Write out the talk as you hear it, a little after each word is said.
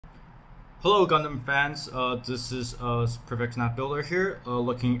Hello Gundam fans, this is Perfect Snap Builder here,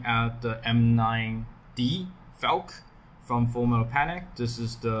 looking at the M9D Falke from Full Metal Panic. This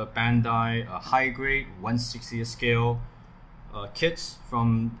is the Bandai high grade 1/60th scale kits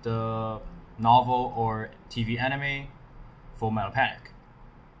from the novel or TV anime Full Metal Panic.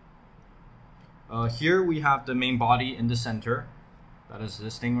 Here we have the main body in the center, that is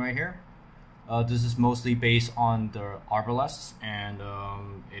this thing right here. This is mostly based on the arbalests, and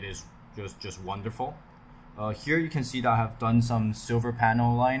it is just wonderful. Here you can see that I have done some silver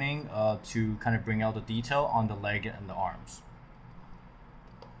panel lining to kind of bring out the detail on the leg and the arms.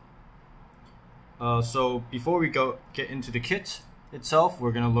 So before we get into the kit itself,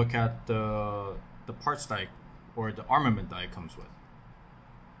 we're gonna look at the parts that or the armament that it comes with.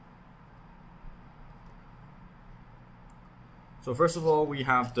 So first of all, we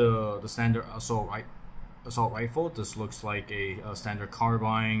have the standard assault rifle. This looks like a standard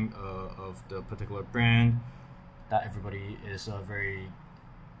carbine of the particular brand that everybody is very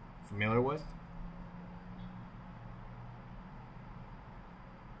familiar with.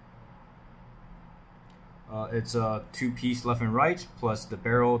 It's a two-piece left and right, plus the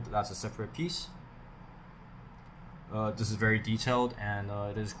barrel, that's a separate piece. This is very detailed and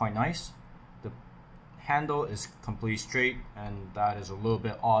it is quite nice. The handle is completely straight, and that is a little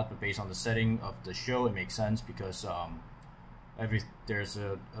bit odd, but based on the setting of the show it makes sense because there's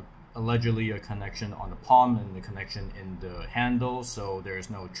allegedly a connection on the palm and the connection in the handle, so there's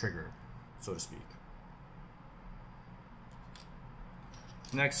no trigger, so to speak.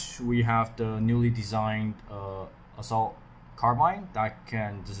 Next we have the newly designed assault carbine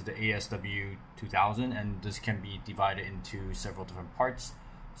this is the ASW 2000, and this can be divided into several different parts.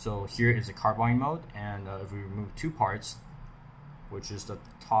 So here is the carbine mode, and if we remove two parts, which is the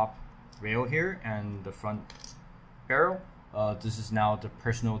top rail here and the front barrel, this is now the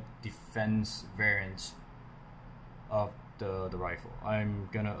personal defense variant of the rifle. I'm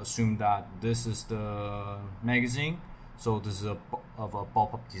gonna assume that this is the magazine, so this is of a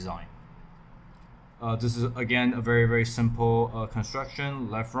bullpup design. This is again a very simple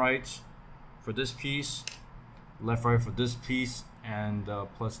construction. Left right for this piece, left right for this piece, and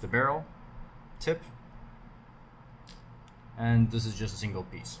plus the barrel tip, and this is just a single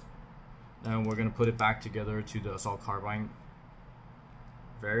piece. And we're going to put it back together to the assault carbine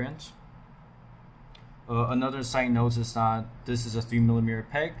variant. Another side note is that this is a 3mm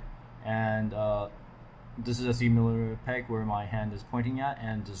peg, and this is a 3mm peg where my hand is pointing at,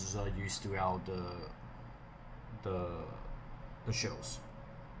 and this is used throughout the shows.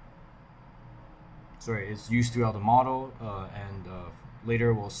 Sorry, it's used throughout the model, and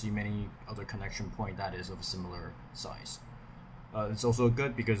later we'll see many other connection point that is of a similar size. It's also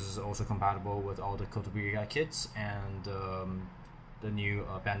good because it's also compatible with all the Kotobukiya kits and the new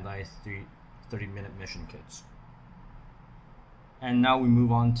Bandai 30-minute mission kits. And now we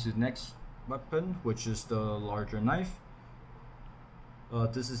move on to the next weapon, which is the larger knife.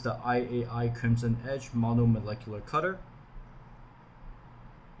 This is the IAI Crimson Edge monomolecular cutter.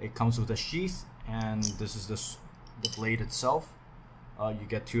 It comes with a sheath, and this is the blade itself. You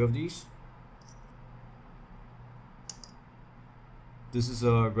get two of these. This is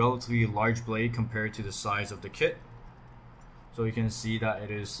a relatively large blade compared to the size of the kit, so you can see that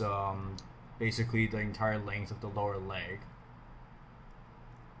it is basically the entire length of the lower leg.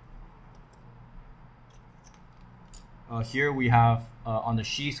 Here we have on the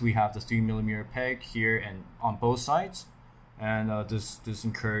sheath we have the 3mm peg here and on both sides, and this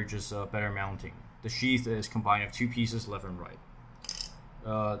encourages better mounting. The sheath is combined of two pieces, left and right.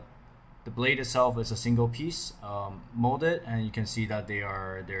 The blade itself is a single piece molded, and you can see that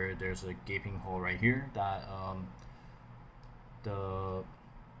there's a gaping hole right here that the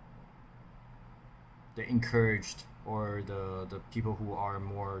encouraged, or the people who are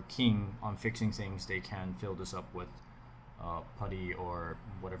more keen on fixing things, they can fill this up with putty or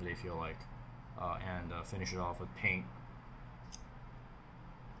whatever they feel like, and finish it off with paint.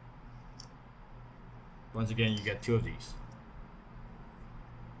 Once again, you get two of these.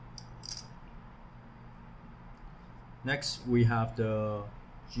 Next, we have the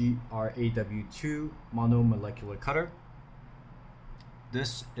GRAW2 monomolecular cutter.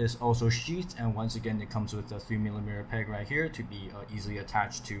 This is also sheathed, and once again, it comes with a 3mm peg right here to be easily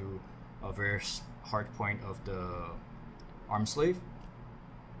attached to a very hard point of the arm sleeve.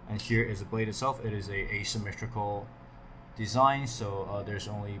 And here is the blade itself. It is a asymmetrical design, so there's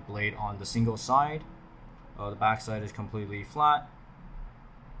only blade on the single side. The back side is completely flat,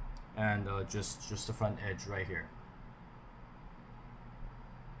 and just the front edge right here.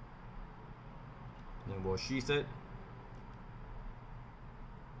 Then we'll sheath it.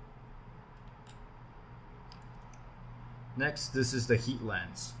 Next, this is the heat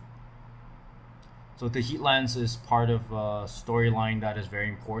lens. So the heat lens is part of a storyline that is very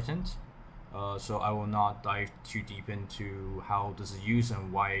important. So I will not dive too deep into how this is used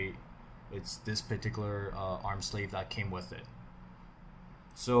and why it's this particular arm sleeve that came with it.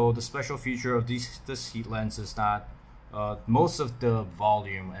 So the special feature of this heat lens is that most of the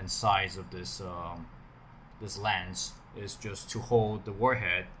volume and size of this lens is just to hold the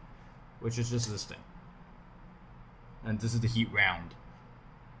warhead, which is just this thing. And this is the heat round.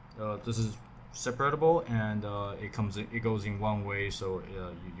 This is separatable, and it goes in one way, so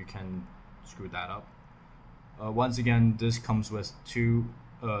you can screw that up. Once again, this comes with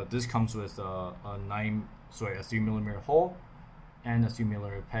a 3mm hole and a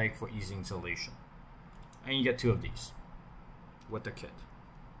 3mm peg for easy installation, and you get 2 of these with the kit.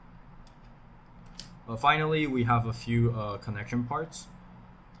 Finally, we have a few connection parts.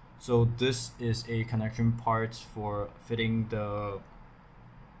 So this is a connection part for fitting the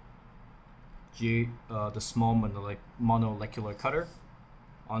small monolecular cutter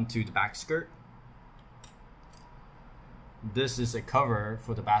onto the back skirt. This is a cover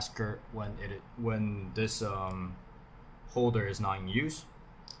for the back skirt when this holder is not in use,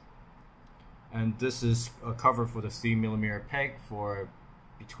 and this is a cover for the 3mm peg for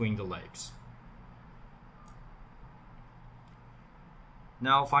between the legs.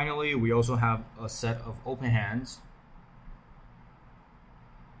 Now finally, we also have a set of open hands,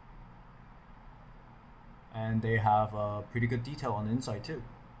 and they have a pretty good detail on the inside too.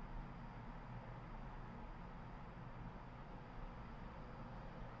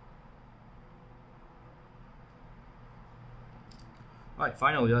 Alright,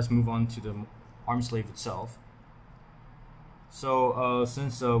 finally let's move on to the arm sleeve itself. So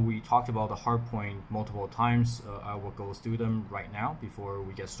since we talked about the hard point multiple times, I will go through them right now before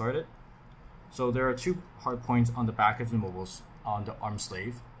we get started. So there are 2 hard points on the back of the on the arm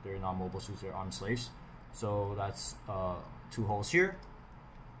sleeve. They're not mobile suits, they're arm sleeves. So that's 2 holes here,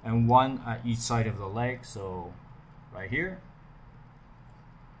 and 1 at each side of the leg. So right here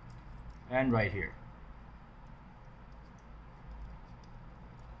and right here.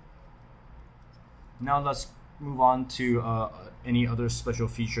 Now let's move on to any other special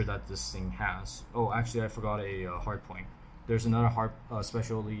feature that this thing has. Oh, actually I forgot a hard point. There's another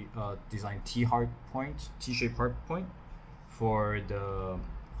specially designed T-shaped hard point for the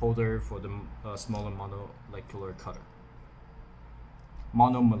holder for the smaller monomolecular cutter.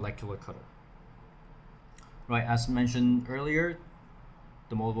 Right, as mentioned earlier,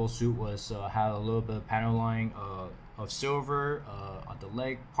 the mobile suit had a little bit of panel line of silver on the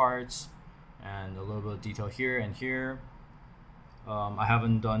leg parts, and a little bit of detail here and here. I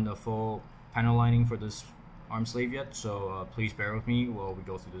haven't done the full panel lining for this arm sleeve yet, so please bear with me while we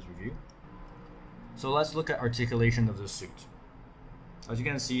go through this review. So let's look at articulation of this suit. As you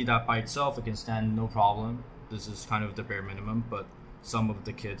can see, that by itself it can stand no problem. This is kind of the bare minimum, but some of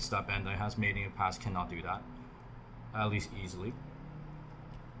the kits that Bandai has made in the past cannot do that, at least easily.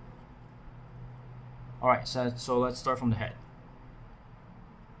 Alright, so let's start from the head.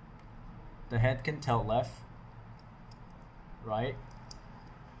 The head can tilt left, right,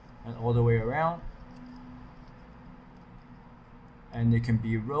 and all the way around, and it can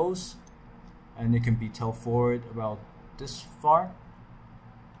be rose, and it can be tilt forward about this far.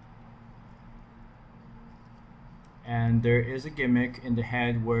 And there is a gimmick in the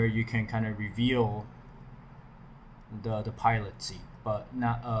head where you can kind of reveal the pilot seat, but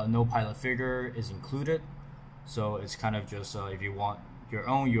not no pilot figure is included, so it's kind of just if you want your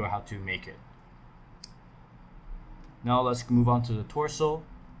own, you have to make it. Now let's move on to the torso.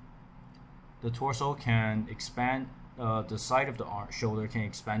 The torso can expand, the side of the shoulder can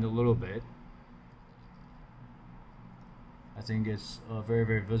expand a little bit. I think it's very,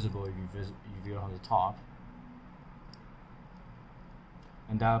 very visible if you view it on the top.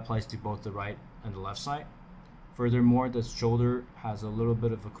 And that applies to both the right and the left side. Furthermore, the shoulder has a little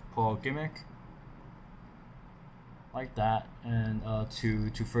bit of a pull gimmick, like that, and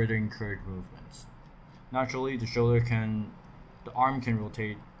to further encourage movements. Naturally, the arm can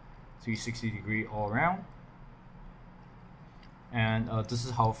rotate 360 degree all around, and this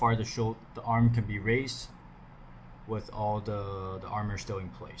is how far the arm can be raised with all the armor still in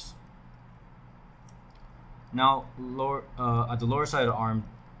place. Now, at the lower side of the arm,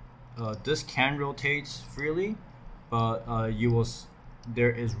 this can rotate freely, but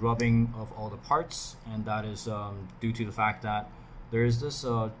there is rubbing of all the parts, and that is due to the fact that there is this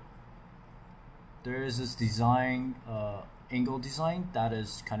design, angle design, that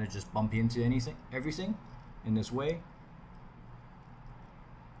is kind of just bumpy into everything in this way.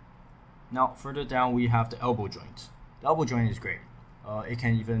 Now further down we have the elbow joint. The elbow joint is great. It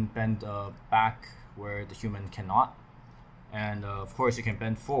can even bend back where the human cannot, and of course it can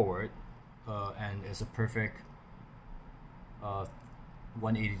bend forward, and it's a perfect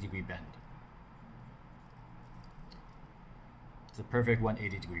 180-degree bend. It's a perfect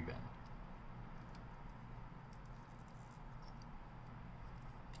 180-degree bend.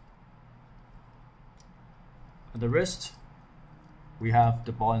 At the wrist, we have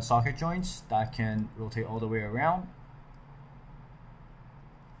the ball and socket joints that can rotate all the way around.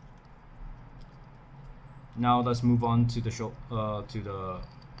 Now let's move on to the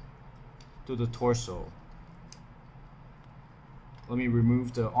torso. Let me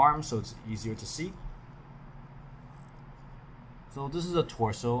remove the arm so it's easier to see. So this is a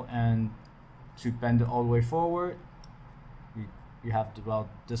torso, and to bend it all the way forward, you have about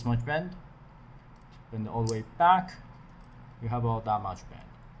this much bend. Bend it all the way back, you have about that much bend.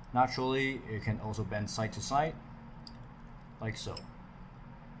 Naturally, it can also bend side to side, like so.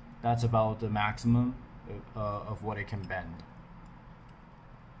 That's about the maximum of what it can bend.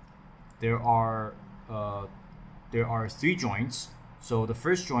 There are 3 joints. So the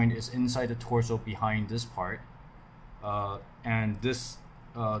first joint is inside the torso behind this part, and this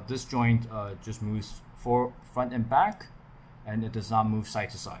joint just moves front and back, and it does not move side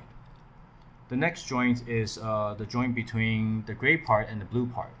to side. The next joint is the joint between the gray part and the blue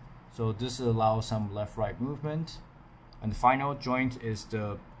part. So this allows some left-right movement. And the final joint is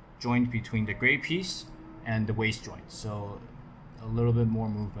the joint between the gray piece and the waist joint. So a little bit more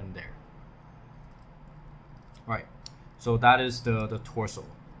movement there. Right. So that is the torso.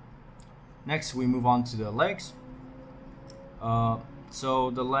 Next, we move on to the legs.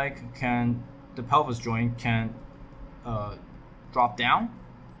 So the pelvis joint can drop down,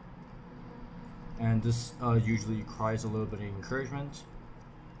 and this usually requires a little bit of encouragement,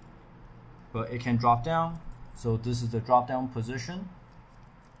 but it can drop down. So this is the drop down position,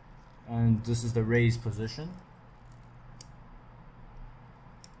 and this is the raised position.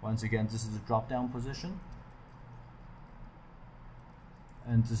 Once again, this is the drop down position,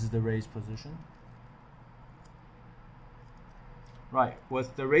 and this is the raised position. Right,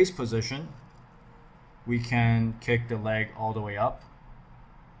 with the raised position, we can kick the leg all the way up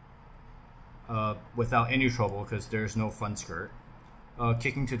without any trouble because there's no front skirt.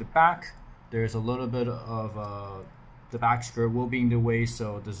 Kicking to the back, there's a little bit of the back skirt will be in the way,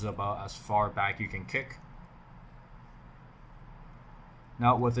 so this is about as far back you can kick.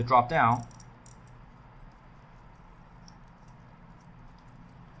 Now with the drop down,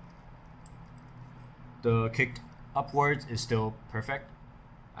 the kick upwards is still perfect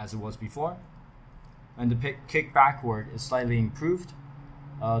as it was before, and the kick backward is slightly improved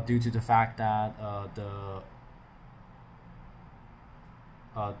due to the fact that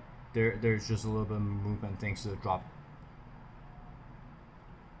there's just a little bit of movement thanks to the drop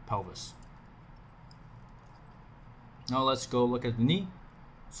pelvis. Now let's go look at the knee.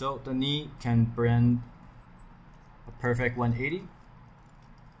 So the knee can bend a perfect 180.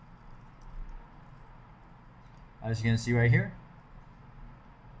 As you can see right here,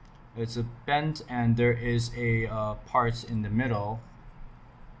 it's a bend, and there is a part in the middle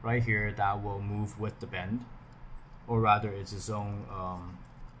right here that will move with the bend, or rather it's its own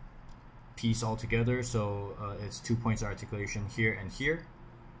piece altogether. So it's 2 points of articulation here and here,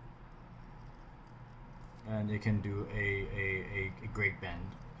 and it can do a great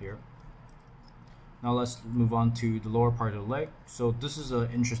bend here. Now let's move on to the lower part of the leg. So this is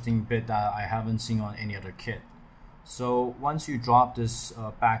an interesting bit that I haven't seen on any other kit. So once you drop this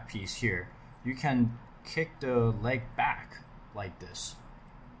back piece here, you can kick the leg back like this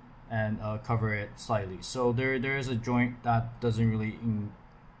and cover it slightly. So there is a joint that doesn't really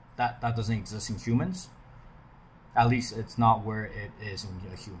that doesn't exist in humans. At least it's not where it is in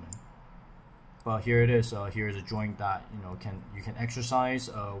a human. But here it is. Here is a joint that you can exercise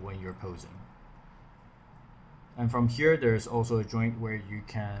when you're posing. And from here, there's also a joint where you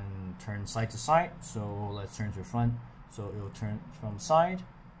can turn side to side. So let's turn to front. So it will turn from side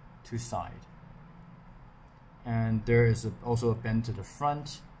to side. And there is also a bend to the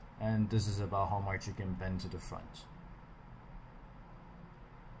front. And this is about how much you can bend to the front.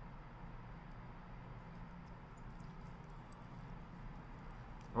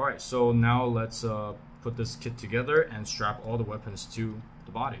 Alright, so now let's put this kit together and strap all the weapons to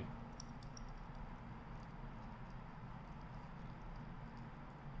the body.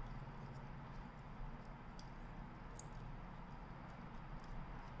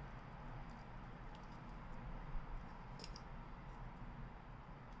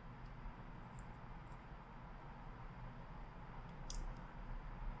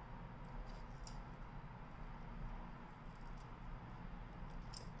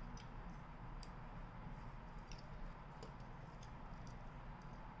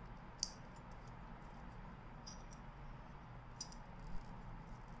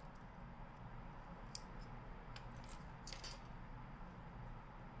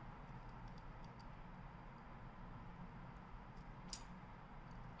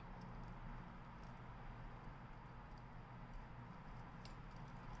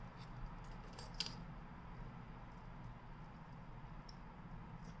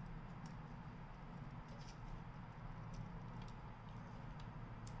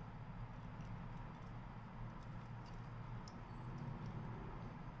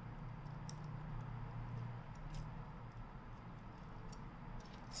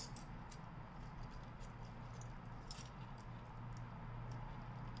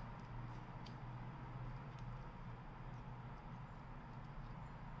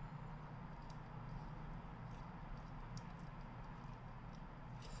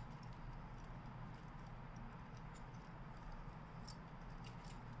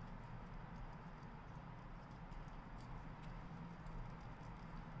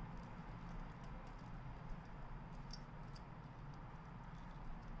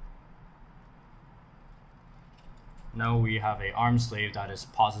 Now we have a arm slave that is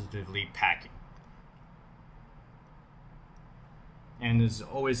positively packing. And it's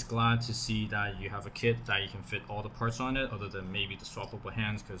always glad to see that you have a kit that you can fit all the parts on it, other than maybe the swappable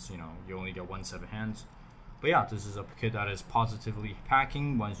hands, because you only get one set of hands. But yeah, this is a kit that is positively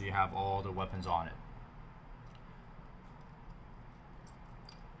packing once you have all the weapons on it.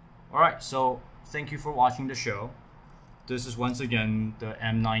 Alright, so thank you for watching the show. This is once again the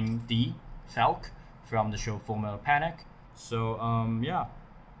M9D Falke from the show Full Metal Panic. So yeah,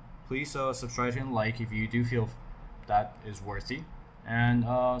 please subscribe and like if you do feel that is worthy. And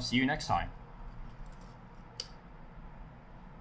see you next time.